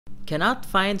Cannot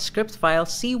find script file,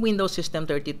 see Windows System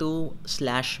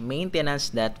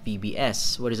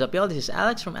 32/maintenance.vbs. What is up, y'all? This is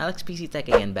Alex from Alex PC Tech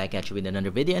again, back at you with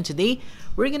another video. And today,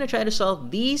 we're gonna try to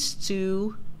solve these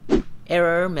two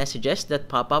error messages that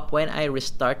pop up when I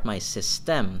restart my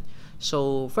system.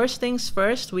 So first things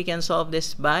first, we can solve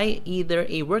this by either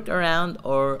a workaround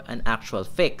or an actual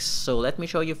fix. So let me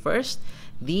show you first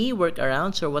the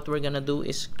workaround. So what we're gonna do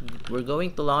is we're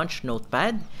going to launch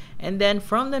Notepad, and then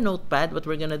from the Notepad, what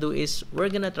we're gonna do is we're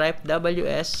gonna type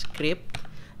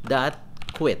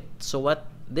wscript.quit. So what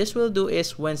this will do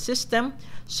is when system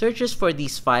searches for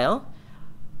this file,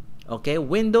 okay,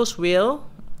 Windows will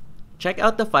check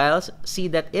out the files, see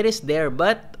that it is there,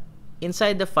 but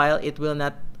inside the file it will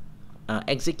not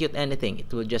execute anything.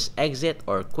 It will just exit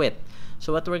or quit.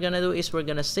 So what we're gonna do is we're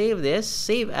gonna save this,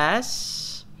 save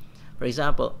as, for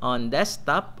example, on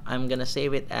desktop, I'm gonna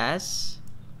save it as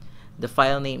the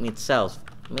file name itself,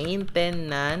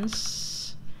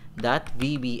 Maintenance.vbs.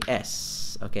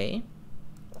 okay,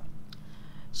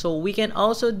 so we can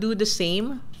also do the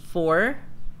same for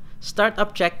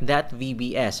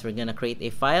Startupcheck.vbs. We're gonna create a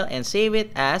file and save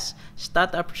it as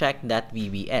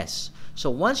Startupcheck.vbs. So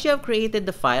once you have created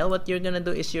the file, what you're gonna do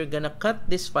is you're gonna cut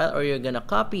this file, or you're gonna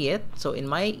copy it. So in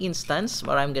my instance,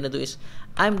 what I'm gonna do is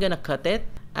I'm gonna cut it.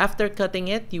 After cutting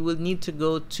it, you will need to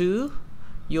go to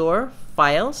your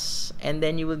files, and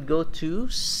then you will go to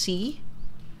C,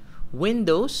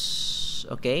 Windows,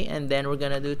 okay, and then we're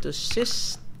gonna do to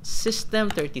System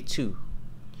 32.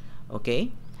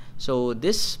 Okay, so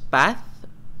this path,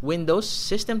 Windows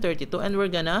System 32, and we're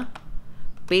gonna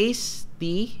paste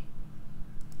the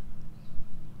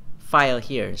file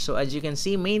here. So as you can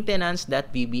see,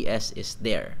 maintenance.vbs is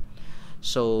there.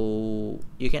 So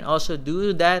you can also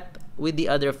do that with the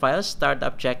other files,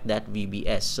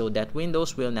 startupcheck.vbs, so that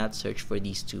Windows will not search for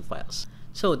these two files.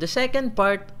 So the second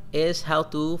part is how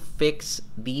to fix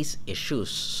these issues.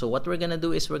 So what we're gonna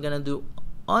do is we're gonna do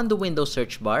on the Windows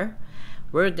search bar,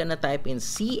 we're gonna type in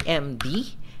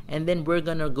cmd, and then we're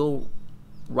gonna go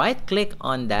right click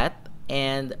on that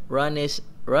and run it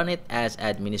as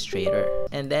administrator.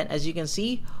 And then as you can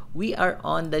see, we are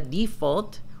on the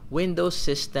default Windows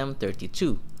System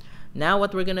 32. Now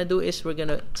what we're gonna do is we're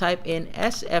gonna type in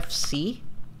sfc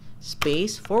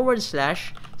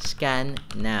 /scan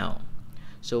now.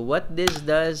 So what this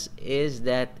does is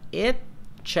that it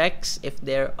checks if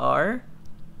there are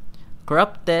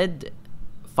corrupted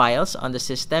files on the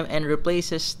system and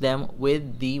replaces them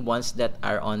with the ones that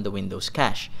are on the Windows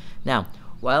cache. Now,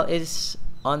 while it's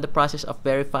on the process of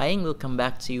verifying, we'll come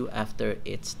back to you after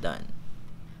it's done.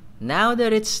 Now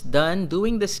that it's done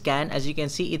doing the scan, as you can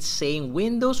see, it's saying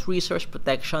Windows Resource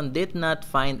Protection did not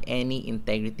find any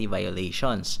integrity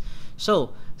violations.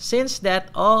 So since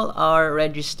that all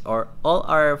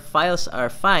our files are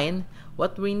fine,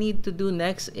 what we need to do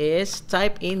next is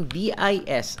type in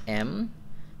dism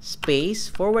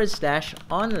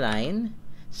 /online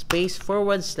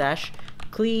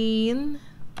 /clean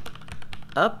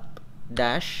up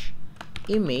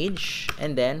 -image,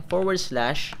 and then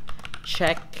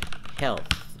 /check health.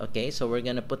 Okay, so we're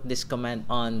gonna put this command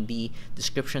on the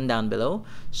description down below.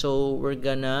 So we're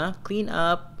gonna clean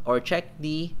up or check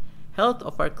the health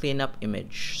of our cleanup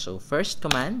image. So first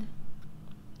command,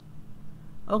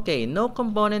 okay, no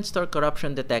component store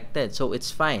corruption detected, so it's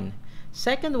fine.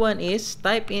 Second one is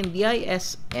type in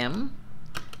dism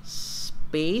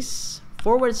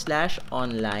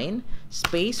 /online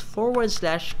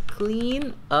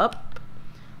 /clean up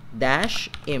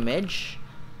 -image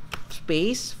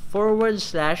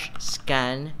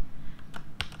 /scan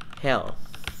health.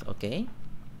 Okay,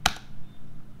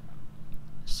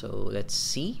 so let's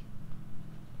see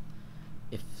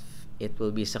if it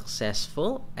will be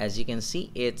successful. As you can see,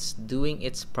 it's doing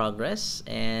its progress,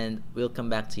 and we'll come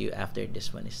back to you after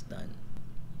this one is done.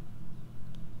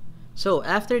 So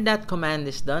after that command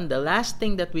is done, the last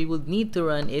thing that we would need to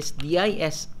run is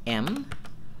dism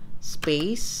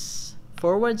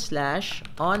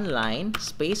 /online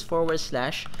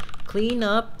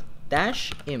 /cleanup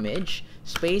 -image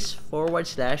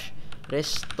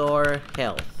 /restore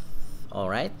health.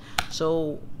 Alright,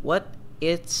 so what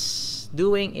it's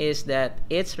doing is that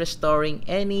it's restoring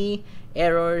any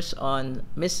errors on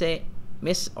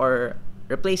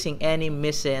replacing any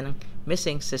missing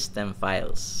system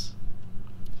files.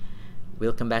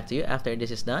 We'll come back to you after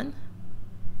this is done.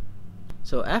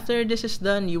 So after this is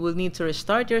done, you will need to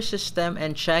restart your system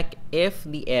and check if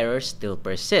the errors still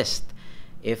persist.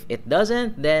 If it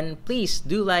doesn't, then please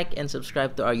do like and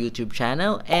subscribe to our YouTube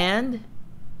channel. And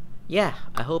yeah,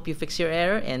 I hope you fix your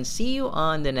error, and see you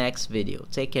on the next video.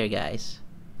 Take care, guys.